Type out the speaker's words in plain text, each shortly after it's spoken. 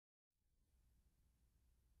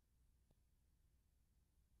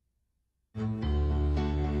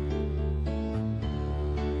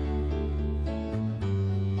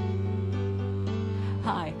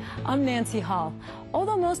I'm Nancy Hall.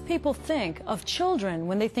 Although most people think of children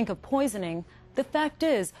when they think of poisoning, the fact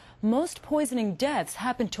is most poisoning deaths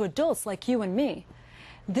happen to adults like you and me.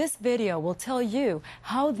 This video will tell you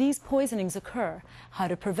how these poisonings occur, how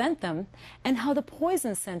to prevent them, and how the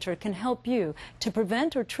Poison Center can help you to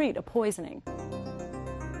prevent or treat a poisoning.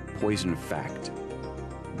 Poison fact.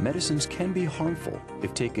 Medicines can be harmful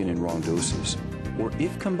if taken in wrong doses or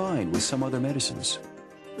if combined with some other medicines.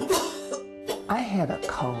 I had a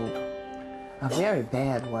cold, a very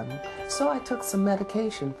bad one, so I took some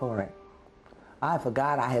medication for it. I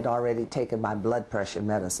forgot I had already taken my blood pressure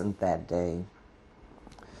medicine that day.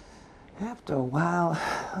 After a while,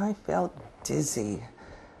 I felt dizzy,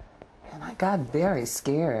 and I got very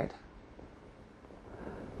scared.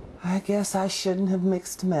 I guess I shouldn't have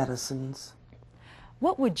mixed medicines.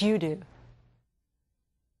 What would you do?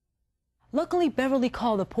 Luckily, Beverly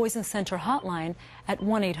called the Poison Center hotline at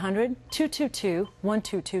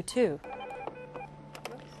 1-800-222-1222.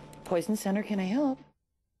 Poison Center, can I help?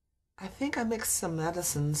 I think I mixed some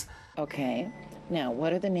medicines. Okay. Now,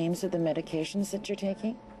 what are the names of the medications that you're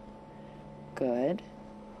taking? Good.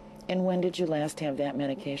 And when did you last have that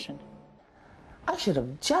medication? I should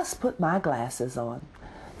have just put my glasses on.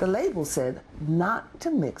 The label said not to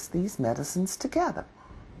mix these medicines together.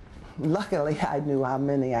 Luckily, I knew how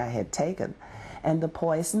many I had taken, and the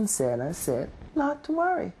Poison Center said not to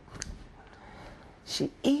worry. She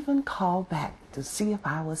even called back to see if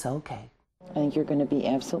I was okay. I think you're going to be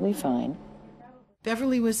absolutely fine.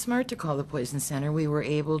 Beverly was smart to call the Poison Center. We were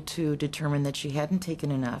able to determine that she hadn't taken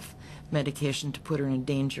enough medication to put her in a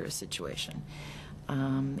dangerous situation.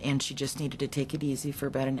 And she just needed to take it easy for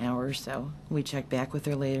about an hour or so. We checked back with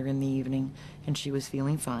her later in the evening, and she was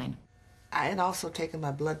feeling fine. I had also taken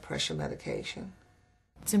my blood pressure medication.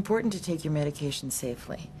 It's important to take your medication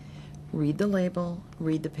safely. Read the label,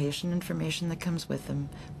 read the patient information that comes with them,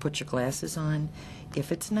 put your glasses on.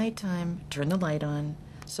 If it's nighttime, turn the light on.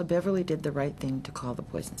 So Beverly did the right thing to call the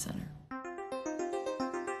Poison Center.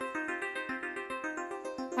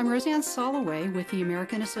 I'm Roseanne Soloway with the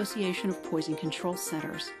American Association of Poison Control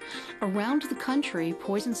Centers. Around the country,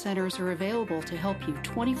 poison centers are available to help you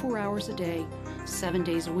 24 hours a day, 7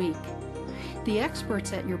 days a week. The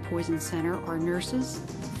experts at your poison center are nurses,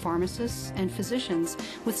 pharmacists, and physicians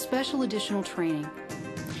with special additional training.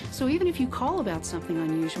 So even if you call about something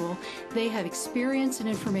unusual, they have experience and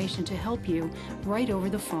information to help you right over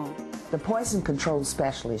the phone. The poison control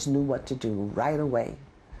specialist knew what to do right away.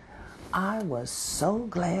 I was so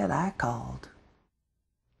glad I called.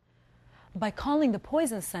 By calling the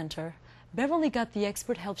Poison Center, Beverly got the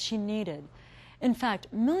expert help she needed. In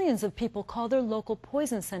fact, millions of people call their local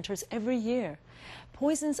poison centers every year.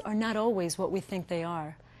 Poisons are not always what we think they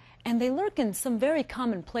are, and they lurk in some very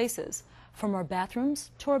common places, from our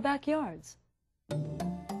bathrooms to our backyards.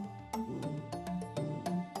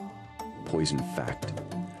 Poison fact.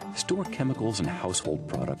 Store chemicals and household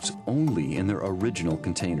products only in their original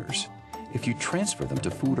containers. If you transfer them to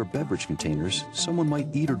food or beverage containers, someone might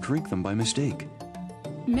eat or drink them by mistake.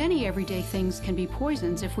 Many everyday things can be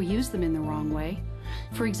poisons if we use them in the wrong way.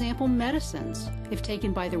 For example, medicines, if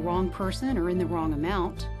taken by the wrong person or in the wrong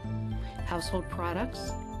amount. Household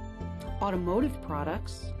products, automotive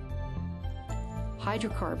products,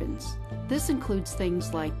 hydrocarbons. This includes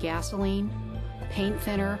things like gasoline, paint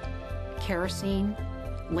thinner, kerosene,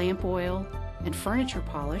 lamp oil, and furniture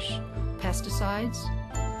polish, pesticides,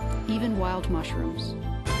 even wild mushrooms.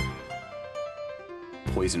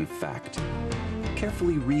 Poison fact.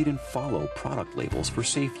 Carefully read and follow product labels for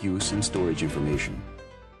safe use and storage information.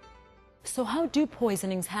 So how do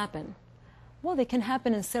poisonings happen? Well, they can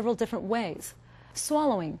happen in several different ways.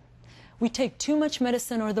 Swallowing. We take too much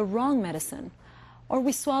medicine or the wrong medicine, or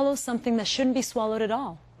we swallow something that shouldn't be swallowed at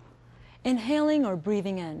all. Inhaling or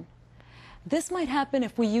breathing in. This might happen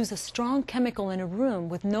if we use a strong chemical in a room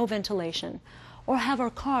with no ventilation, or have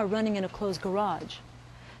our car running in a closed garage.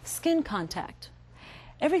 Skin contact.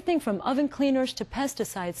 Everything from oven cleaners to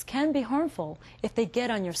pesticides can be harmful if they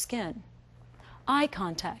get on your skin. Eye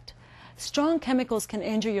contact. Strong chemicals can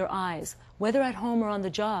injure your eyes, whether at home or on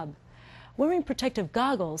the job. Wearing protective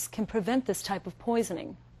goggles can prevent this type of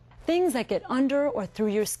poisoning. Things that get under or through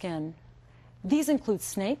your skin. These include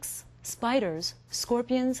snakes, spiders,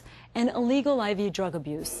 scorpions, and illegal IV drug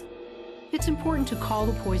abuse. It's important to call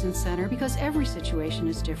the Poison Center because every situation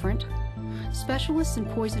is different. Specialists in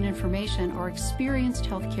poison information are experienced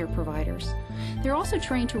healthcare providers. They're also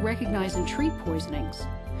trained to recognize and treat poisonings.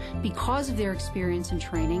 Because of their experience and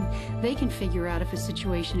training, they can figure out if a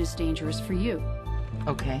situation is dangerous for you.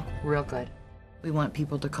 Okay, real good. We want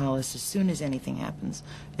people to call us as soon as anything happens,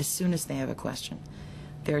 as soon as they have a question.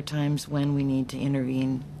 There are times when we need to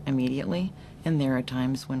intervene immediately, and there are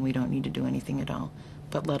times when we don't need to do anything at all.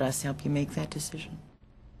 But let us help you make that decision.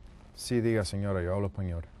 Sí, diga, señora, yo hablo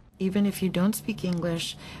español. Even if you don't speak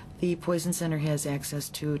English, the Poison Center has access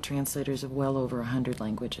to translators of well over 100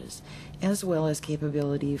 languages, as well as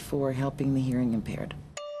capability for helping the hearing impaired.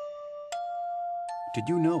 Did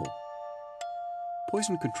you know?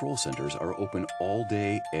 Poison control centers are open all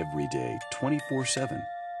day, every day, 24/7.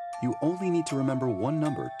 You only need to remember one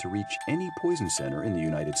number to reach any poison center in the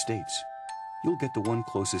United States. You'll get the one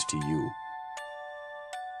closest to you.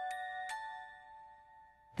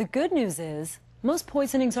 The good news is, most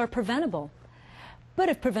poisonings are preventable. But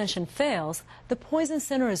if prevention fails, the Poison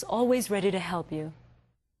Center is always ready to help you.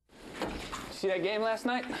 See that game last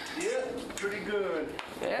night? Yeah, pretty good.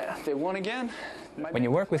 Yeah, they won again. When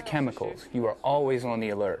you work with chemicals, you are always on the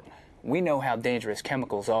alert. We know how dangerous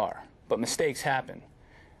chemicals are, but mistakes happen.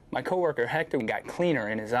 My coworker Hector got cleaner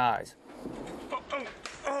in his eyes.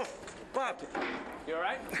 Bob, You all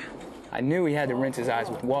right? I knew he had to rinse his eyes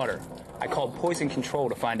with water. I called Poison Control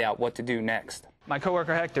to find out what to do next. My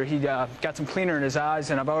coworker Hector, he got some cleaner in his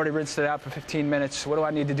eyes, and I've already rinsed it out for 15 minutes. What do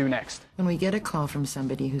I need to do next? When we get a call from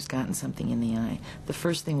somebody who's gotten something in the eye, the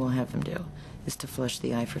first thing we'll have them do is to flush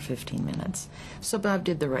the eye for 15 minutes. So Bob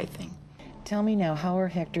did the right thing. Tell me now, how are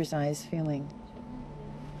Hector's eyes feeling?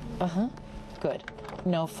 Uh-huh. Good.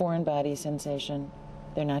 No foreign body sensation.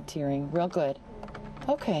 They're not tearing. Real good.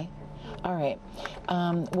 Okay. All right.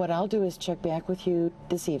 What I'll do is check back with you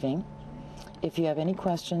this evening. If you have any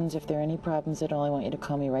questions, if there are any problems at all, I want you to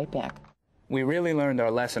call me right back. We really learned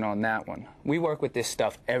our lesson on that one. We work with this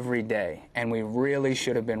stuff every day, and we really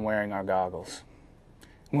should have been wearing our goggles.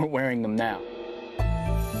 We're wearing them now.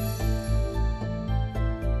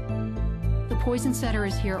 The Poison Center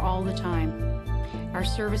is here all the time. Our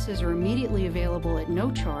services are immediately available at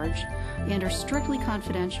no charge and are strictly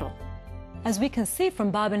confidential. As we can see from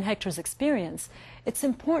Bob and Hector's experience, it's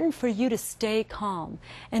important for you to stay calm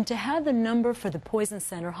and to have the number for the Poison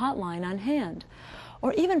Center hotline on hand,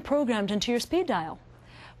 or even programmed into your speed dial.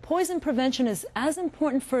 Poison prevention is as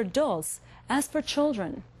important for adults as for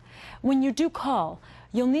children. When you do call,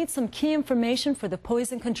 you'll need some key information for the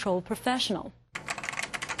poison control professional.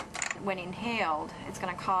 When inhaled, it's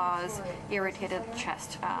going to cause irritated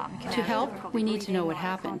chest. To help, we need to know what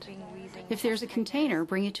happened. If there's a container,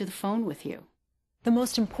 bring it to the phone with you. The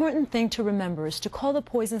most important thing to remember is to call the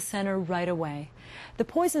Poison Center right away. The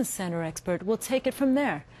Poison Center expert will take it from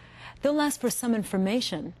there. They'll ask for some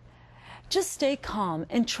information. Just stay calm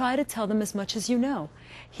and try to tell them as much as you know.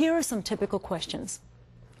 Here are some typical questions.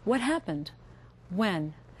 What happened?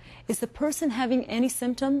 When? Is the person having any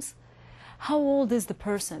symptoms? How old is the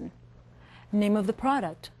person? Name of the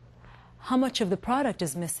product. How much of the product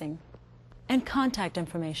is missing? And contact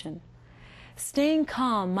information. Staying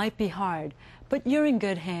calm might be hard, but you're in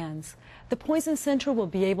good hands. The Poison Center will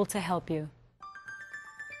be able to help you.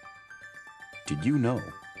 Did you know?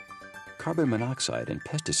 Carbon monoxide and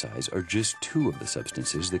pesticides are just two of the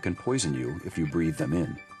substances that can poison you if you breathe them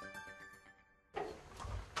in.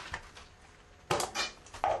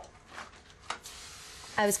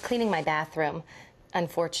 I was cleaning my bathroom.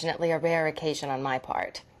 Unfortunately, a rare occasion on my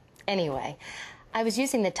part. Anyway, I was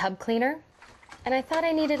using the tub cleaner, and I thought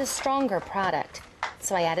I needed a stronger product,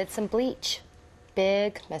 so I added some bleach.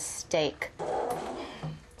 Big mistake.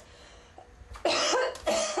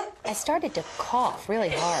 I started to cough really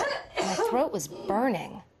hard, and my throat was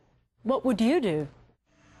burning. What would you do?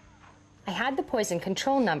 I had the poison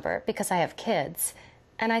control number because I have kids,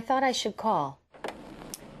 and I thought I should call.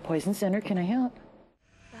 Poison Center, can I help?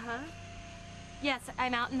 Yes,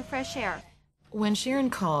 I'm out in the fresh air. When Sharon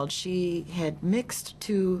called, she had mixed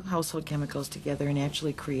two household chemicals together and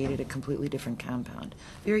actually created a completely different compound.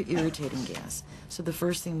 Very irritating gas. So the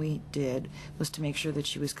first thing we did was to make sure that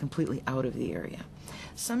she was completely out of the area.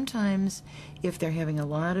 Sometimes, if they're having a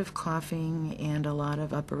lot of coughing and a lot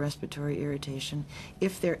of upper respiratory irritation,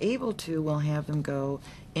 if they're able to, we'll have them go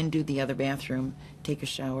and do the other bathroom, take a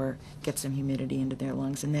shower, get some humidity into their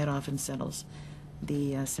lungs, and that often settles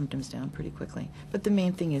the symptoms down pretty quickly. But the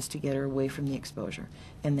main thing is to get her away from the exposure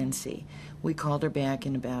and then see. We called her back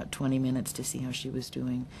in about 20 minutes to see how she was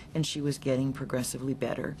doing, and she was getting progressively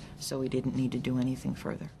better, so we didn't need to do anything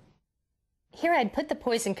further. Here I'd put the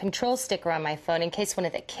poison control sticker on my phone in case one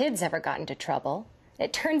of the kids ever got into trouble.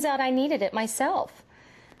 It turns out I needed it myself.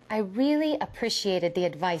 I really appreciated the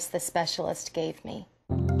advice the specialist gave me.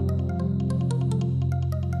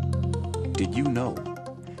 Did you know?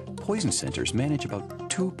 Poison centers manage about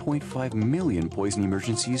 2.5 million poison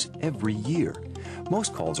emergencies every year.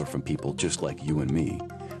 Most calls are from people just like you and me.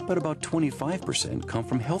 but about 25% come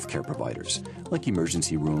from healthcare providers, like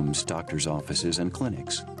emergency rooms, doctors' offices, and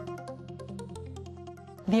clinics.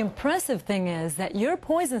 The impressive thing is that your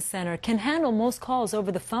poison center can handle most calls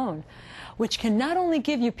over the phone, which can not only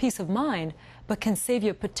give you peace of mind, but can save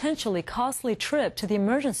you a potentially costly trip to the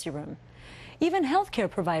emergency room. Even healthcare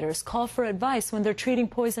providers call for advice when they're treating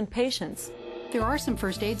poisoned patients. There are some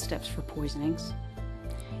first aid steps for poisonings.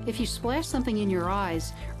 If you splash something in your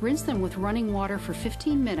eyes, rinse them with running water for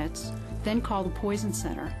 15 minutes, then call the poison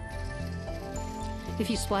center. If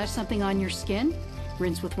you splash something on your skin,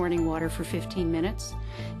 rinse with running water for 15 minutes.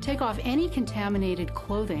 Take off any contaminated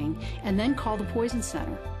clothing and then call the poison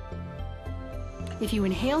center. If you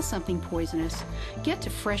inhale something poisonous, get to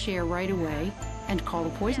fresh air right away and call the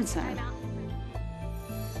poison center.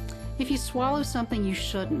 If you swallow something you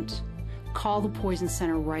shouldn't, call the poison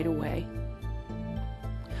center right away.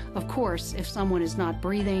 Of course, if someone is not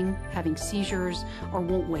breathing, having seizures, or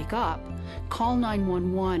won't wake up, call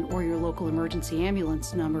 911 or your local emergency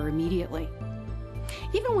ambulance number immediately.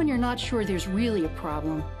 Even when you're not sure there's really a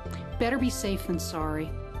problem, better be safe than sorry.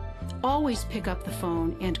 Always pick up the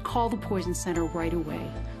phone and call the poison center right away.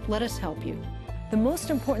 Let us help you. The most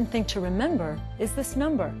important thing to remember is this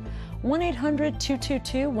number,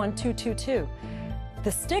 1-800-222-1222.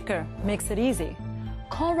 The sticker makes it easy.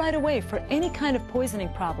 Call right away for any kind of poisoning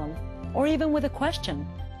problem, or even with a question.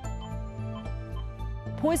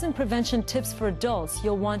 Poison prevention tips for adults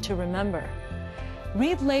you'll want to remember.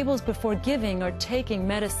 Read labels before giving or taking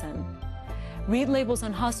medicine. Read labels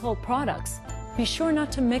on household products. Be sure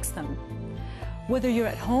not to mix them. Whether you're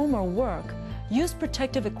at home or work, use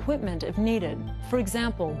protective equipment if needed. For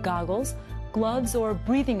example, goggles, gloves, or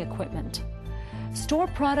breathing equipment. Store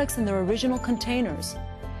products in their original containers.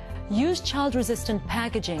 Use child-resistant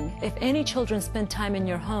packaging if any children spend time in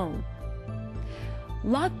your home.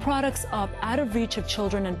 Lock products up out of reach of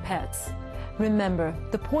children and pets. Remember,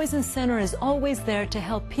 the Poison Center is always there to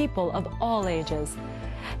help people of all ages.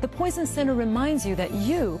 The Poison Center reminds you that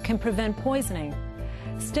you can prevent poisoning.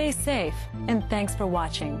 Stay safe, and thanks for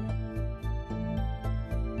watching.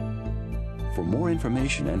 For more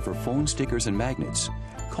information and for phone stickers and magnets,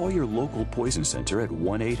 call your local Poison Center at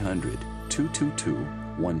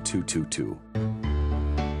 1-800-222-1222.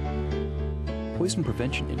 Poison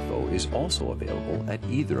prevention info is also available at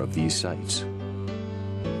either of these sites.